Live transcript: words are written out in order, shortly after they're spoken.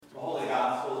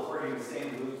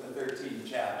the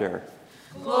chapter.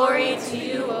 Glory to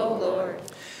you, O Lord.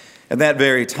 At that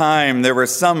very time, there were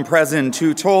some present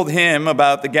who told him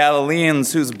about the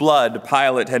Galileans whose blood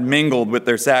Pilate had mingled with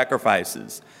their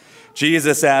sacrifices.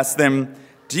 Jesus asked them,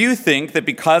 "Do you think that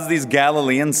because these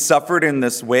Galileans suffered in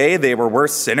this way, they were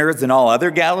worse sinners than all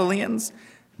other Galileans?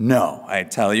 No, I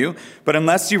tell you, but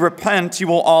unless you repent, you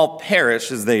will all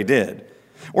perish as they did.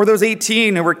 Or those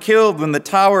 18 who were killed when the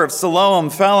Tower of Siloam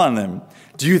fell on them.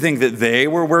 Do you think that they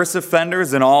were worse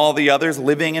offenders than all the others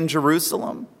living in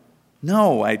Jerusalem?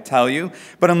 No, I tell you,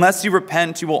 but unless you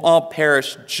repent, you will all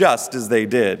perish just as they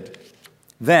did."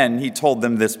 Then he told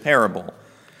them this parable.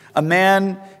 A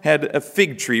man had a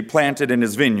fig tree planted in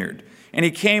his vineyard, and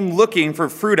he came looking for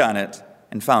fruit on it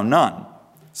and found none.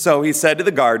 So he said to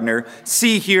the gardener,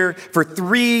 "See here, for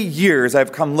 3 years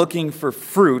I've come looking for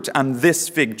fruit on this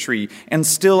fig tree, and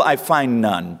still I find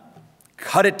none.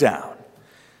 Cut it down.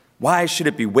 Why should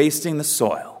it be wasting the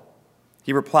soil?"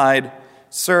 He replied,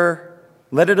 "Sir,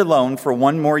 let it alone for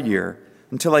 1 more year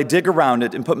until I dig around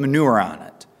it and put manure on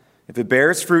it. If it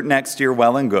bears fruit next year,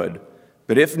 well and good.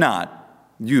 But if not,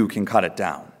 you can cut it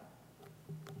down."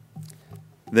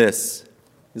 This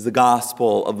is the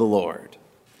gospel of the Lord.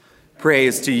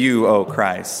 Praise to you, O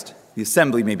Christ. The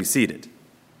assembly may be seated.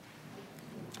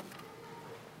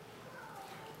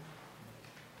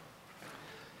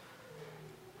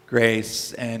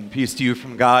 Grace and peace to you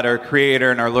from God, our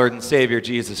Creator, and our Lord and Savior,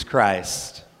 Jesus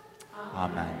Christ.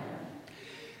 Amen.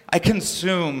 I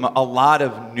consume a lot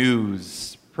of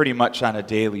news pretty much on a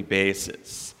daily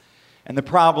basis. And the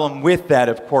problem with that,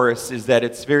 of course, is that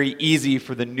it's very easy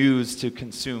for the news to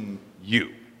consume you.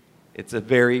 It's a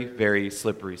very, very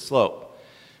slippery slope.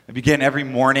 I begin every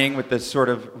morning with this sort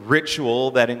of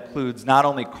ritual that includes not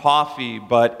only coffee,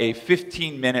 but a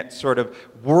 15-minute sort of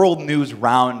world news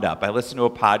roundup. I listen to a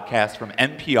podcast from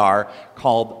NPR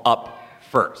called Up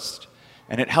First.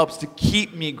 And it helps to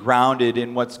keep me grounded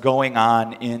in what's going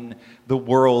on in the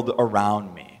world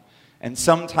around me. And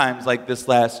sometimes, like this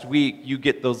last week, you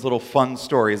get those little fun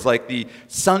stories, like the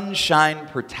Sunshine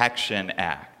Protection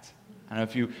Act. I don't know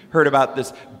if you heard about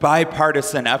this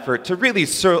bipartisan effort to really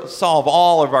solve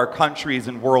all of our country's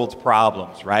and world's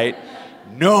problems, right?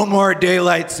 No more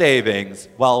daylight savings.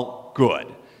 Well, good,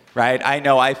 right? I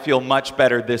know I feel much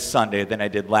better this Sunday than I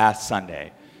did last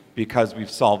Sunday because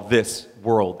we've solved this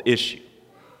world issue.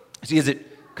 See, as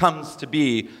it comes to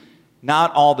be,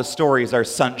 not all the stories are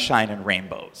sunshine and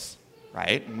rainbows,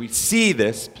 right? And we see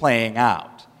this playing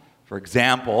out. For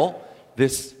example,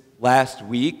 this last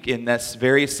week in this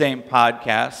very same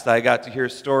podcast, I got to hear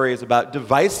stories about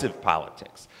divisive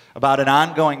politics, about an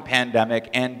ongoing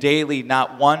pandemic, and daily,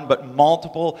 not one, but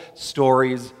multiple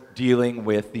stories dealing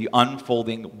with the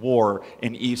unfolding war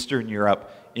in Eastern Europe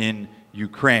in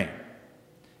Ukraine.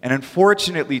 And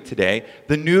unfortunately today,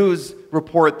 the news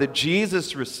report that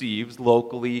Jesus receives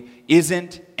locally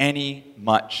isn't any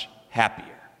much happier.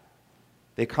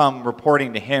 They come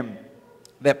reporting to him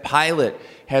that Pilate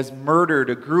has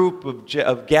murdered a group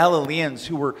of Galileans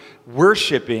who were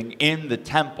worshiping in the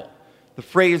temple. The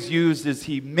phrase used is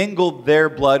he mingled their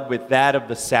blood with that of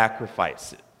the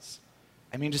sacrifices.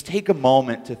 I mean, just take a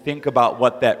moment to think about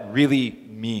what that really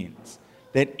means.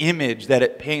 That image that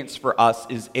it paints for us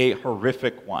is a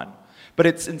horrific one. But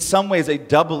it's in some ways a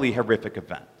doubly horrific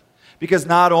event. Because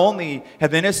not only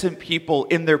have innocent people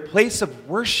in their place of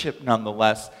worship,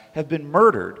 nonetheless, have been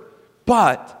murdered,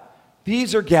 but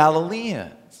these are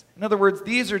Galileans. In other words,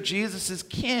 these are Jesus'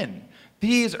 kin.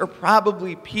 These are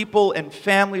probably people and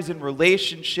families and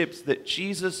relationships that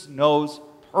Jesus knows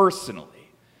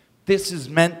personally. This is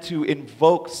meant to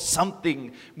invoke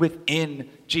something within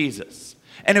Jesus.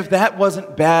 And if that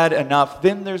wasn't bad enough,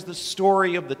 then there's the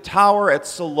story of the tower at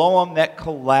Siloam that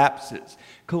collapses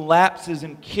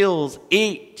and kills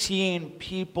 18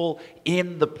 people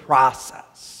in the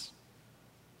process.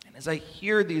 And as I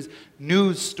hear these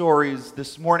news stories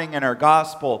this morning in our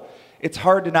gospel, it's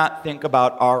hard to not think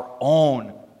about our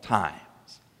own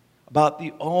times, about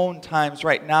the own times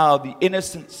right now, the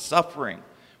innocent suffering,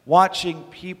 watching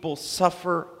people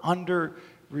suffer under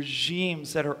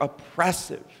regimes that are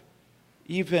oppressive,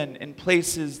 even in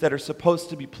places that are supposed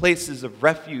to be places of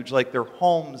refuge, like their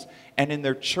homes and in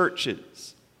their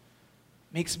churches.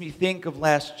 Makes me think of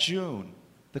last June,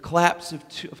 the collapse of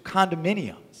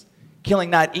condominiums, killing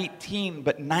not 18,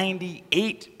 but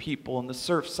 98 people in the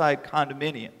Surfside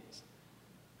condominiums.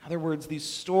 In other words, these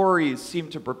stories seem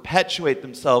to perpetuate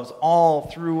themselves all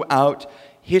throughout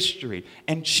history.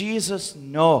 And Jesus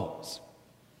knows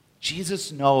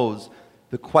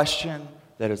the question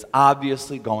that is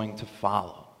obviously going to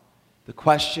follow. The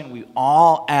question we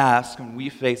all ask when we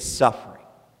face suffering.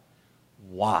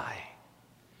 Why?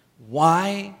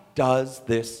 Why does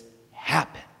this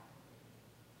happen?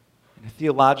 In a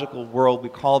theological world, we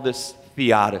call this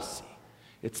theodicy.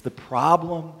 It's the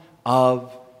problem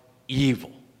of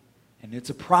evil. And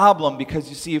it's a problem because,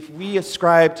 you see, if we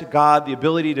ascribe to God the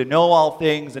ability to know all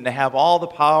things and to have all the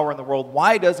power in the world,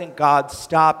 why doesn't God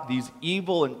stop these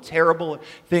evil and terrible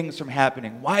things from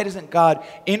happening? Why doesn't God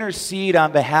intercede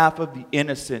on behalf of the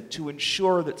innocent to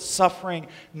ensure that suffering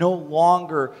no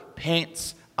longer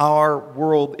paints our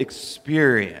world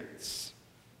experience?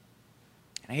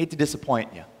 And I hate to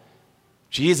disappoint you.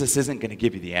 Jesus isn't going to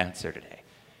give you the answer today.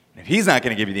 And if he's not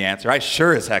going to give you the answer, I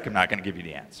sure as heck am not going to give you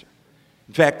the answer.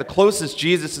 In fact, the closest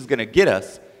Jesus is going to get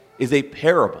us is a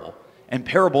parable, and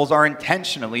parables are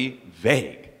intentionally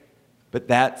vague. But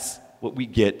that's what we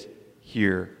get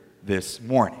here this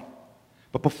morning.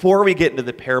 But before we get into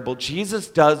the parable, Jesus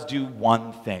does do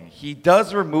one thing. He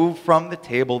does remove from the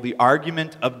table the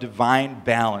argument of divine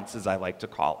balance, as I like to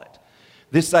call it.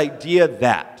 This idea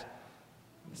that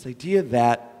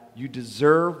you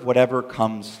deserve whatever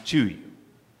comes to you.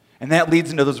 And that leads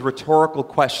into those rhetorical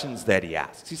questions that he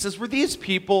asks. He says, were these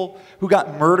people who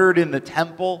got murdered in the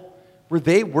temple, were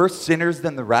they worse sinners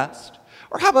than the rest?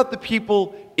 Or how about the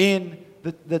people in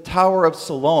the Tower of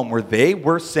Siloam? Were they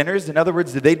worse sinners? In other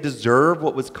words, did they deserve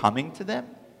what was coming to them?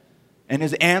 And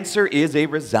his answer is a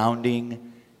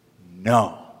resounding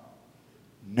no.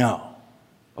 No.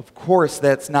 Of course,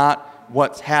 that's not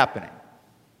what's happening.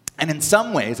 And in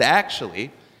some ways,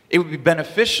 actually, it would be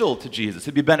beneficial to Jesus. It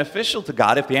would be beneficial to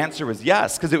God if the answer was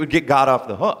yes, because it would get God off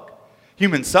the hook.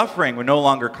 Human suffering would no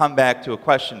longer come back to a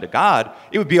question to God.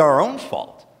 It would be our own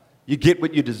fault. You get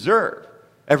what you deserve.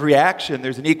 Every action,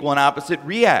 there's an equal and opposite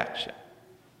reaction.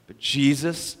 But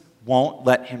Jesus won't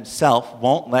let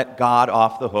God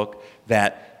off the hook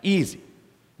that easy.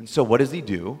 And so what does he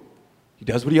do? He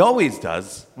does what he always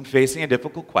does when facing a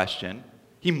difficult question.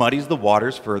 He muddies the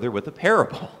waters further with a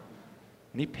parable.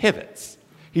 And he pivots.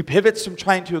 He pivots from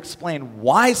trying to explain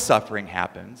why suffering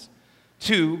happens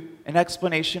to an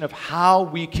explanation of how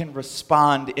we can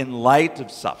respond in light of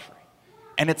suffering.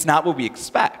 And it's not what we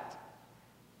expect,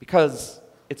 because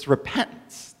it's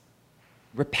repentance.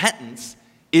 Repentance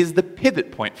is the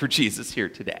pivot point for Jesus here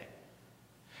today.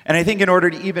 And I think in order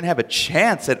to even have a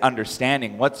chance at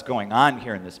understanding what's going on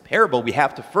here in this parable, we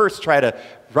have to first try to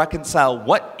reconcile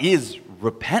what is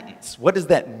repentance. What does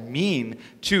that mean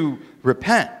to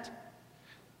repent?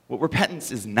 What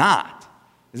repentance is not,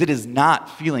 is it is not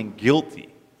feeling guilty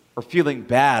or feeling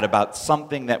bad about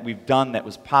something that we've done that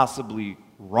was possibly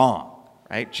wrong,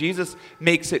 right? Jesus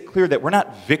makes it clear that we're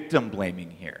not victim blaming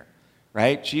here,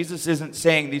 right? Jesus isn't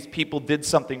saying these people did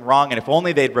something wrong and if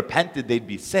only they'd repented, they'd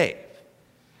be safe.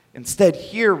 Instead,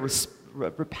 here,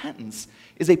 repentance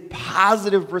is a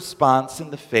positive response in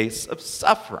the face of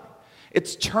suffering.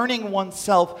 It's turning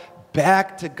oneself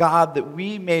back to God that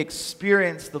we may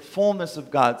experience the fullness of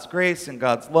God's grace and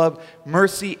God's love,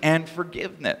 mercy, and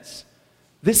forgiveness.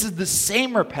 This is the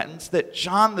same repentance that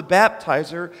John the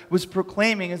Baptizer was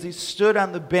proclaiming as he stood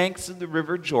on the banks of the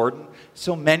River Jordan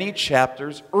so many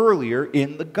chapters earlier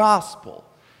in the gospel.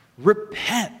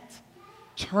 Repent.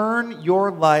 Turn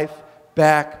your life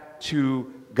back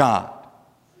to God.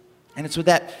 And it's with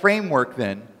that framework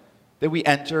then that we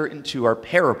enter into our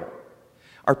parable.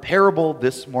 Our parable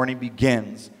this morning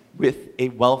begins with a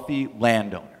wealthy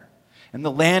landowner. And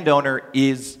the landowner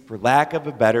is, for lack of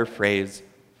a better phrase,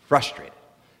 frustrated.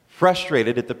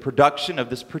 Frustrated at the production of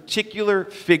this particular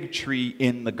fig tree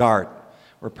in the garden.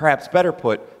 Or perhaps better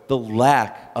put, the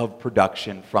lack of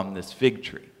production from this fig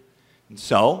tree. And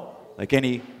so, like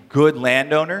any good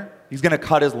landowner, he's going to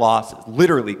cut his losses.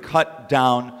 Literally cut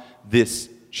down this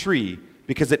tree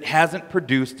because it hasn't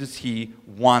produced as he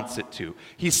wants it to.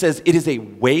 He says it is a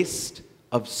waste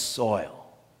of soil.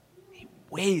 A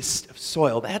waste of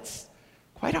soil. That's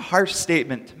quite a harsh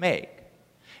statement to make.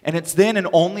 And it's then and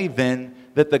only then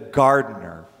that the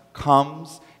gardener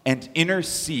comes and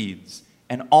intercedes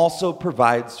and also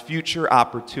provides future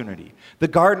opportunity. The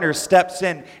gardener steps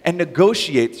in and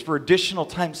negotiates for additional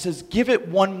time, says, give it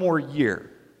one more year.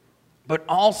 But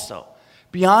also,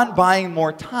 beyond buying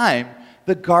more time,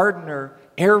 the gardener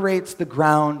aerates the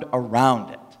ground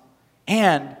around it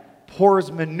and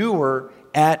pours manure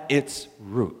at its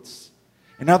roots.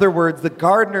 In other words, the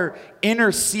gardener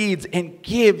intercedes and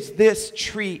gives this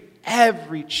tree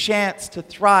every chance to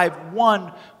thrive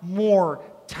one more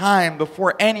time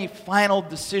before any final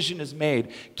decision is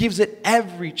made. Gives it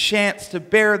every chance to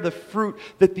bear the fruit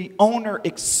that the owner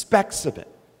expects of it.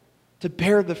 To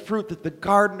bear the fruit that the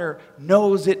gardener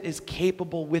knows it is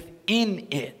capable within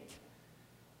it.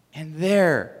 And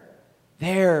there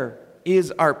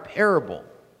is our parable.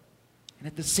 And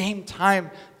at the same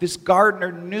time, this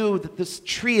gardener knew that this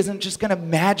tree isn't just going to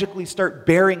magically start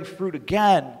bearing fruit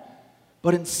again,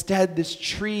 but instead this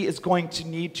tree is going to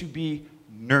need to be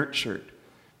nurtured.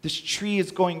 This tree is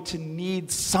going to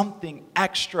need something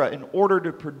extra in order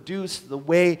to produce the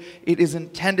way it is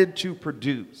intended to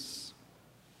produce.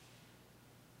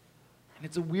 And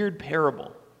it's a weird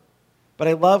parable, but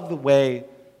I love the way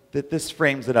that this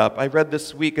frames it up. I read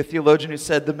this week a theologian who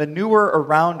said, "The manure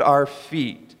around our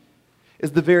feet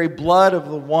is the very blood of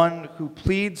the one who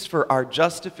pleads for our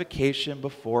justification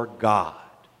before God."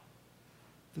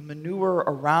 The manure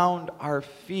around our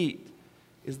feet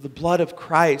is the blood of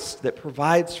Christ that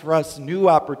provides for us new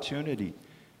opportunity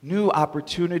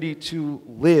to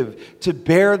live, to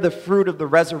bear the fruit of the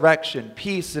resurrection,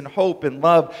 peace and hope and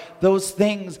love, those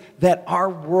things that our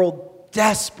world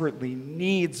desperately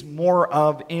needs more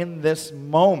of in this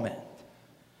moment.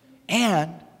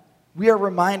 And we are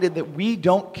reminded that we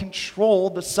don't control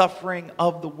the suffering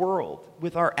of the world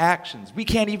with our actions. We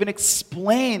can't even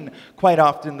explain quite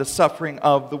often the suffering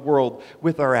of the world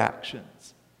with our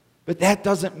actions. But that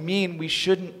doesn't mean we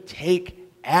shouldn't take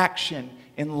action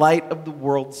in light of the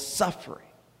world's suffering.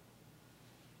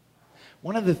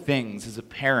 One of the things as a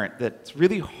parent that's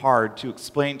really hard to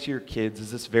explain to your kids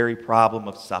is this very problem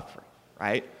of suffering,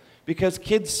 right? Because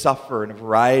kids suffer in a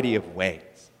variety of ways.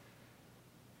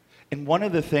 And one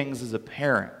of the things as a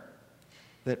parent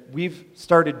that we've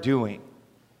started doing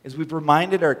is we've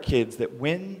reminded our kids that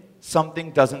when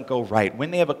something doesn't go right,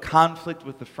 when they have a conflict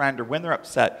with a friend or when they're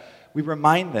upset, we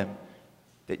remind them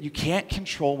that you can't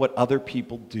control what other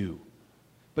people do,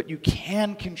 but you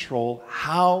can control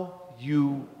how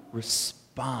you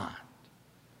respond.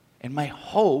 And my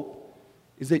hope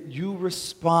is that you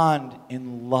respond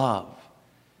in love.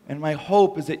 And my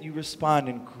hope is that you respond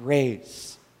in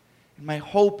grace. And my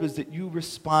hope is that you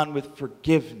respond with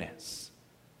forgiveness,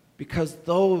 because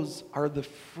those are the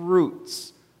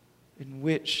fruits in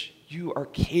which you are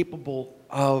capable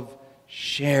of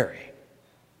sharing.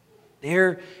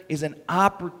 There is an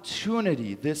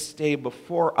opportunity this day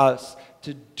before us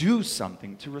to do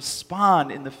something, to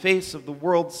respond in the face of the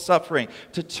world's suffering,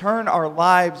 to turn our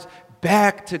lives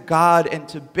back to God and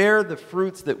to bear the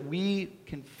fruits that we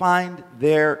can find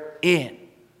therein.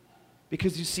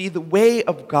 Because you see, the way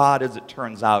of God, as it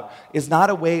turns out, is not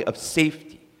a way of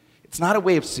safety. It's not a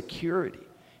way of security.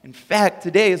 In fact,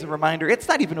 today is a reminder, it's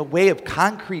not even a way of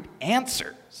concrete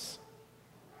answers.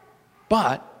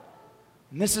 But,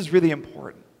 and this is really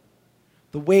important,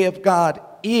 the way of God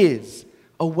is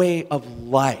a way of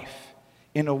life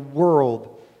in a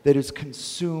world that is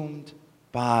consumed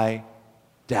by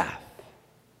death.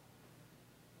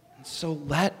 And so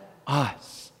let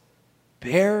us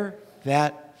bear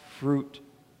that fruit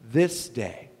this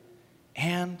day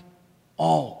and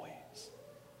always.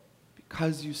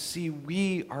 Because you see,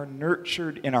 we are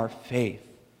nurtured in our faith,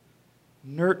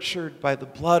 nurtured by the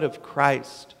blood of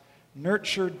Christ,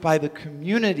 nurtured by the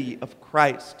community of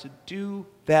Christ to do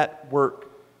that work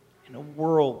in a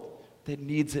world that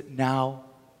needs it now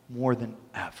more than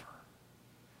ever.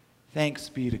 Thanks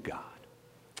be to God.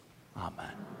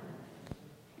 Amen.